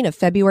the morning of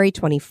February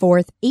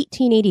 24th,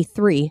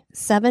 1883,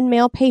 7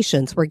 male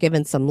patients were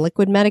given some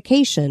liquid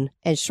medication,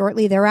 and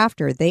shortly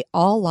thereafter, they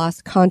all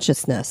lost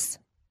consciousness.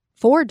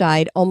 4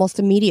 died almost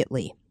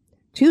immediately.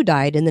 2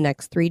 died in the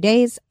next 3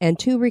 days, and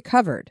 2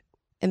 recovered.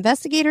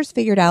 Investigators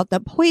figured out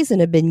that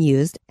poison had been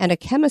used, and a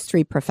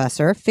chemistry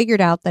professor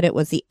figured out that it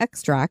was the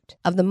extract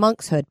of the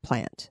monkshood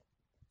plant.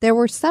 There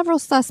were several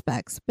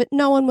suspects, but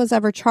no one was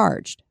ever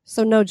charged,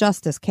 so no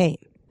justice came.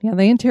 Yeah,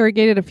 they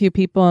interrogated a few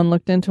people and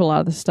looked into a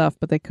lot of the stuff,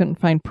 but they couldn't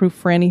find proof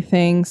for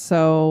anything,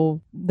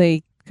 so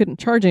they couldn't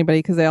charge anybody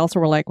because they also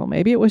were like, well,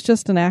 maybe it was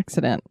just an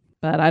accident.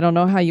 But I don't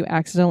know how you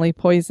accidentally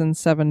poison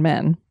 7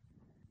 men.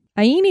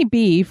 Aini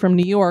B. from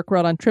New York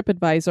wrote on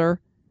TripAdvisor,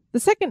 "The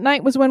second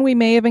night was when we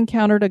may have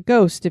encountered a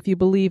ghost, if you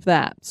believe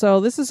that. So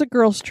this is a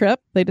girls' trip.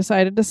 They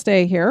decided to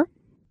stay here.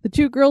 The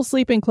 2 girls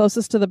sleeping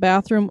closest to the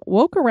bathroom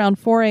woke around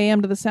 4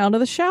 a.m. to the sound of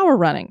the shower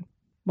running.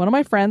 One of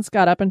my friends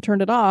got up and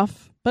turned it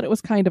off, but it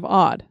was kind of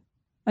odd.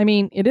 I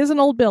mean, it is an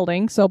old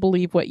building, so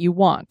believe what you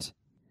want.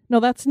 No,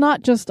 that's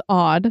not just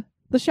odd.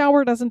 The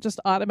shower doesn't just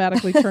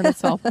automatically turn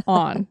itself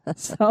on.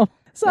 So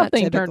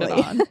something turned it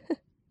on.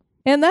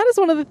 And that is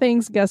one of the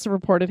things guests have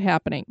reported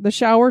happening, the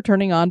shower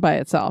turning on by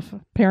itself.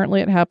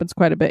 Apparently it happens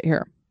quite a bit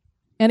here.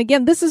 And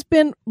again, this has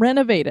been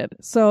renovated.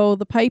 So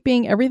the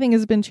piping, everything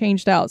has been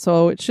changed out.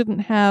 So it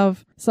shouldn't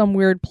have some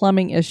weird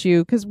plumbing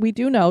issue, because we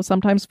do know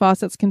sometimes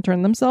faucets can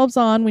turn themselves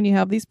on when you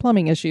have these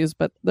plumbing issues,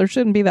 but there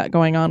shouldn't be that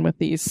going on with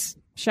these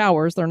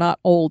showers. They're not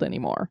old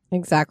anymore.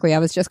 Exactly. I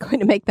was just going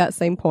to make that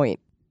same point.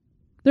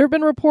 There have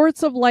been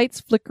reports of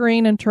lights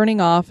flickering and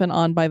turning off and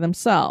on by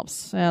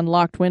themselves, and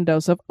locked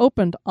windows have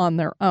opened on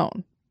their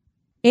own.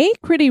 A.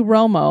 Critty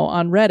Romo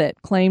on Reddit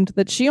claimed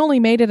that she only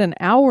made it an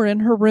hour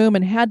in her room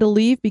and had to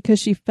leave because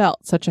she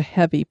felt such a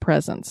heavy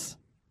presence.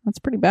 That's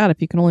pretty bad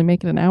if you can only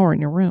make it an hour in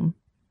your room.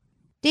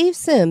 Dave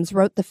Sims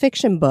wrote the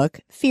fiction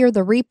book Fear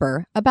the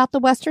Reaper about the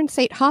Western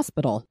State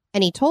Hospital,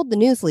 and he told the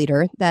news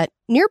leader that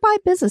nearby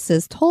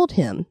businesses told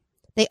him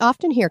they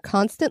often hear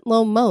constant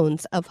low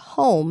moans of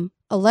home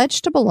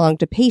alleged to belong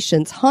to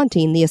patients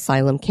haunting the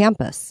asylum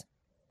campus.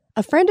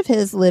 A friend of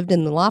his lived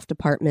in the loft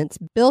apartments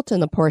built in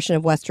the portion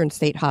of Western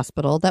State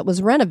Hospital that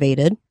was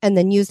renovated and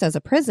then used as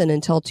a prison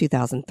until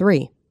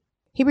 2003.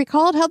 He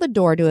recalled how the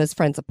door to his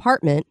friend's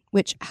apartment,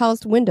 which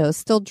housed windows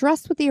still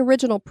dressed with the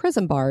original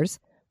prison bars,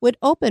 would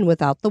open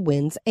without the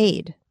wind's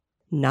aid.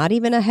 Not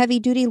even a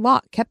heavy-duty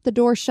lock kept the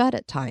door shut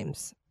at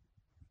times.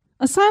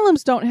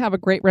 Asylums don't have a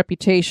great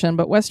reputation,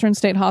 but Western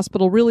State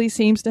Hospital really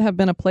seems to have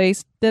been a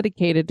place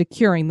dedicated to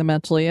curing the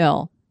mentally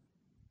ill.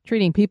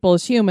 Treating people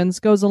as humans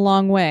goes a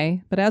long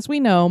way, but as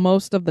we know,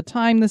 most of the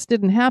time this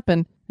didn't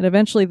happen, and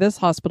eventually this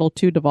hospital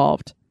too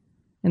devolved.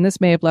 And this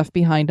may have left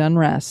behind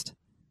unrest.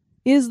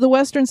 Is the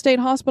Western State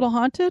Hospital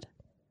haunted?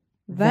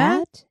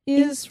 That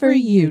is for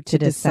you to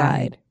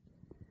decide.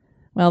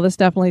 Well, this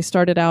definitely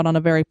started out on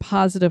a very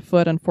positive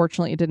foot.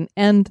 Unfortunately, it didn't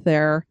end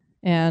there.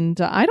 And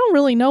I don't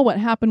really know what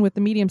happened with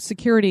the medium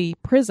security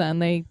prison.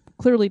 They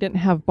clearly didn't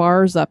have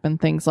bars up and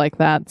things like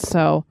that,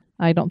 so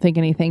I don't think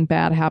anything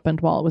bad happened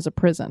while it was a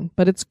prison.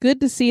 But it's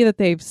good to see that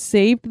they've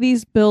saved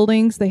these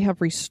buildings. They have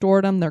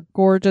restored them. They're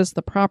gorgeous.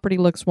 The property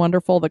looks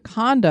wonderful. The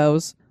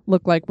condos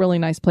look like really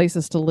nice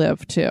places to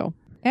live, too.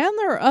 And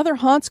there are other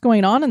haunts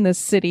going on in this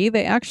city.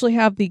 They actually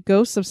have the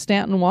Ghosts of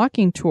Stanton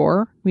walking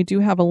tour. We do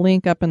have a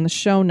link up in the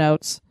show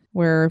notes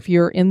where if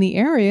you're in the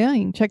area,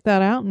 you can check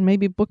that out and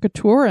maybe book a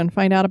tour and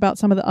find out about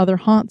some of the other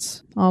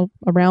haunts all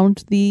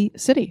around the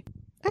city.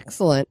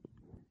 Excellent.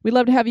 We'd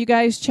love to have you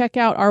guys check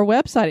out our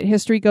website at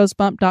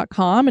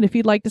historygoesbump.com. And if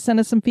you'd like to send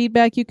us some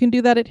feedback, you can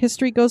do that at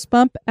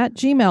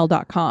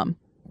historygoesbump@gmail.com.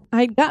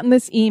 I'd gotten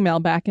this email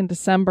back in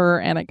December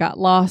and it got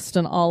lost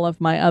in all of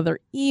my other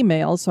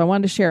emails, so I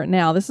wanted to share it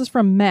now. This is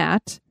from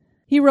Matt.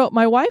 He wrote,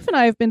 "My wife and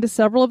I have been to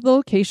several of the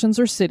locations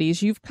or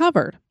cities you've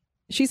covered.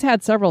 She's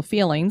had several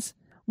feelings.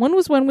 One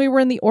was when we were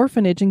in the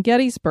orphanage in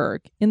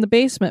Gettysburg. In the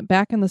basement,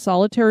 back in the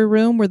solitary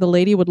room where the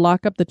lady would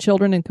lock up the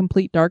children in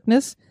complete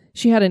darkness,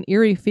 she had an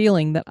eerie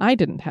feeling that I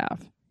didn't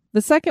have.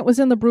 The second was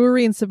in the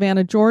brewery in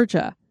Savannah,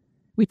 Georgia.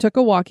 We took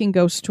a walking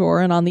ghost tour,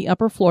 and on the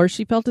upper floor,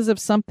 she felt as if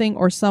something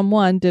or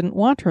someone didn't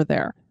want her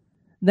there.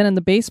 Then in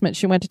the basement,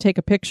 she went to take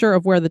a picture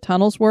of where the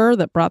tunnels were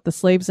that brought the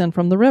slaves in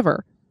from the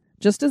river.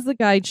 Just as the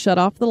guide shut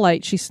off the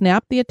light, she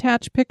snapped the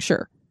attached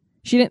picture.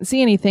 She didn't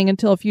see anything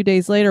until a few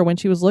days later when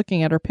she was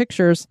looking at her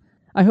pictures.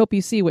 I hope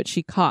you see what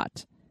she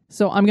caught.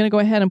 So I'm going to go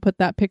ahead and put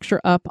that picture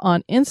up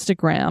on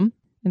Instagram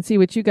and see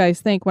what you guys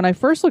think. When I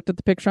first looked at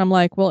the picture, I'm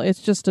like, well,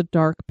 it's just a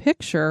dark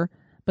picture.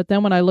 But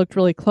then when I looked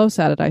really close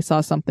at it, I saw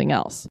something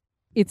else.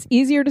 It's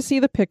easier to see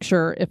the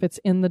picture if it's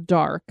in the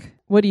dark.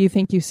 What do you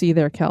think you see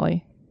there,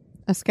 Kelly?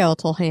 A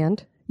skeletal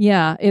hand.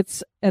 Yeah,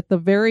 it's at the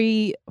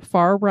very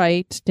far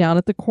right, down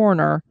at the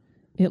corner.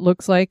 It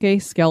looks like a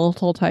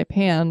skeletal type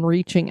hand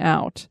reaching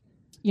out.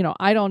 You know,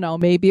 I don't know.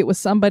 Maybe it was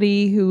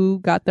somebody who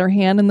got their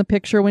hand in the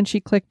picture when she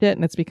clicked it,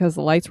 and it's because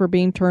the lights were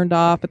being turned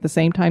off at the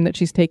same time that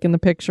she's taking the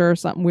picture or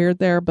something weird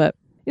there. But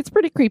it's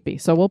pretty creepy.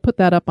 So we'll put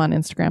that up on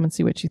Instagram and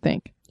see what you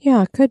think.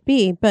 Yeah, could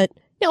be. But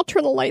I'll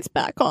turn the lights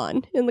back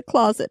on in the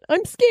closet.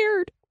 I'm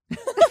scared.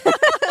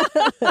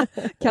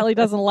 Kelly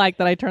doesn't like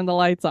that I turn the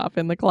lights off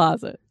in the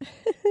closet.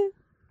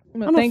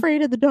 I'm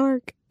afraid of the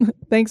dark.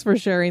 Thanks for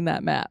sharing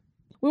that, Matt.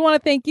 We want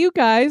to thank you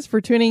guys for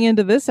tuning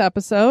into this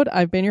episode.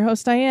 I've been your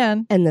host,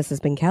 Diane. And this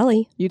has been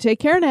Kelly. You take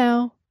care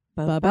now.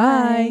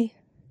 Bye-bye.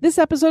 This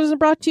episode is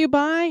brought to you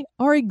by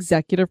our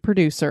executive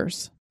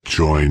producers.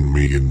 Join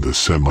me in the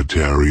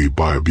cemetery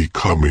by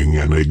becoming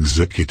an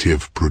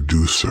executive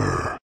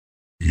producer.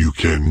 You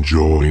can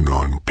join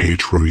on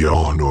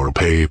Patreon or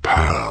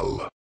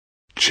PayPal.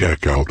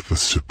 Check out the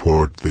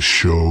Support the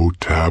Show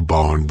tab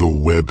on the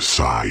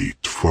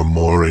website for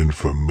more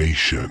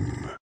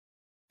information.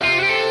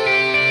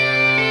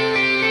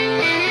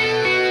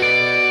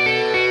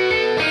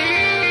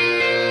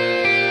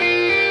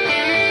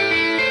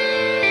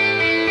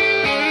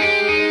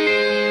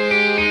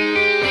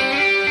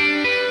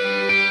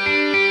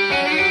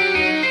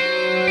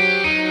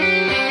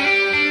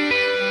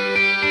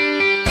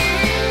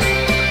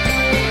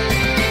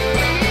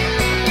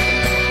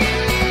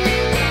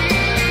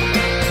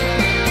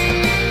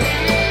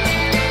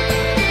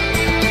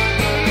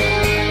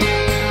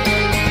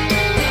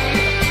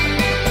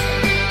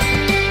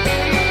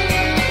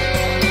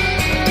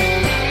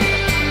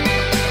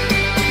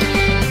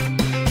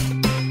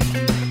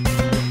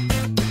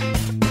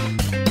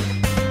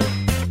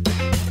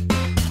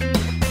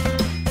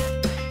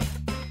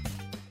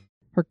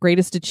 Her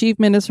greatest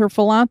achievement is her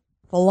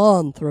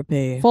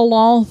Philanthropy.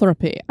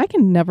 philanthropy. I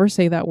can never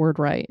say that word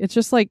right. It's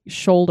just like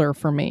shoulder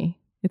for me.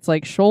 It's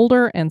like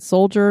shoulder and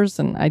soldiers,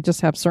 and I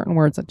just have certain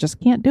words that just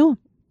can't do them.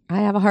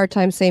 I have a hard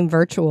time saying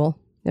virtual.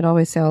 It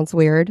always sounds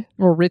weird.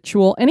 Or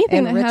ritual.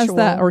 Anything And that has ritual.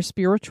 that, or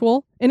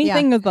spiritual.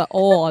 Anything with the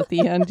 "ol" at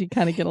the end, you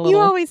kind of get a little... You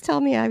always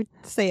tell me I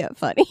say it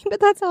funny,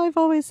 but that's how I've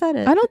always said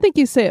it. I don't think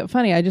you say it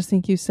funny. I just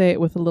think you say it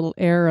with a little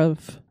air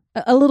of...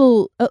 A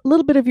little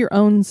bit of your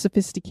own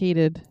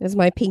sophisticated... Is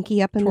my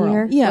pinky up in twirl. the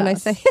air Yes. when I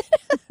say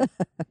it?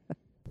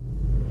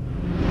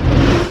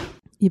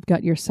 You've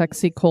got your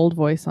sexy cold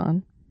voice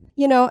on.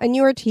 You know, and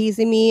you were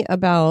teasing me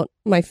about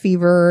my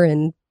fever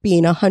and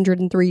being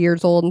 103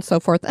 years old and so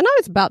forth, and I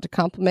was about to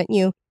compliment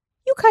you.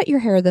 You cut your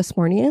hair this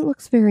morning. It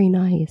looks very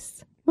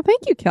nice. Well,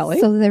 thank you, Kelly.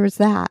 So there was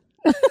that.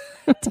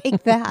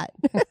 Take that.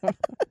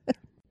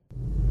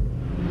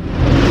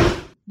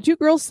 Did you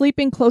girls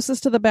sleeping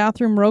closest to the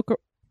bathroom roke?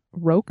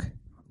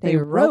 They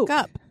roke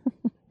up.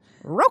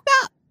 Roke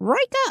up.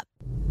 Rake up.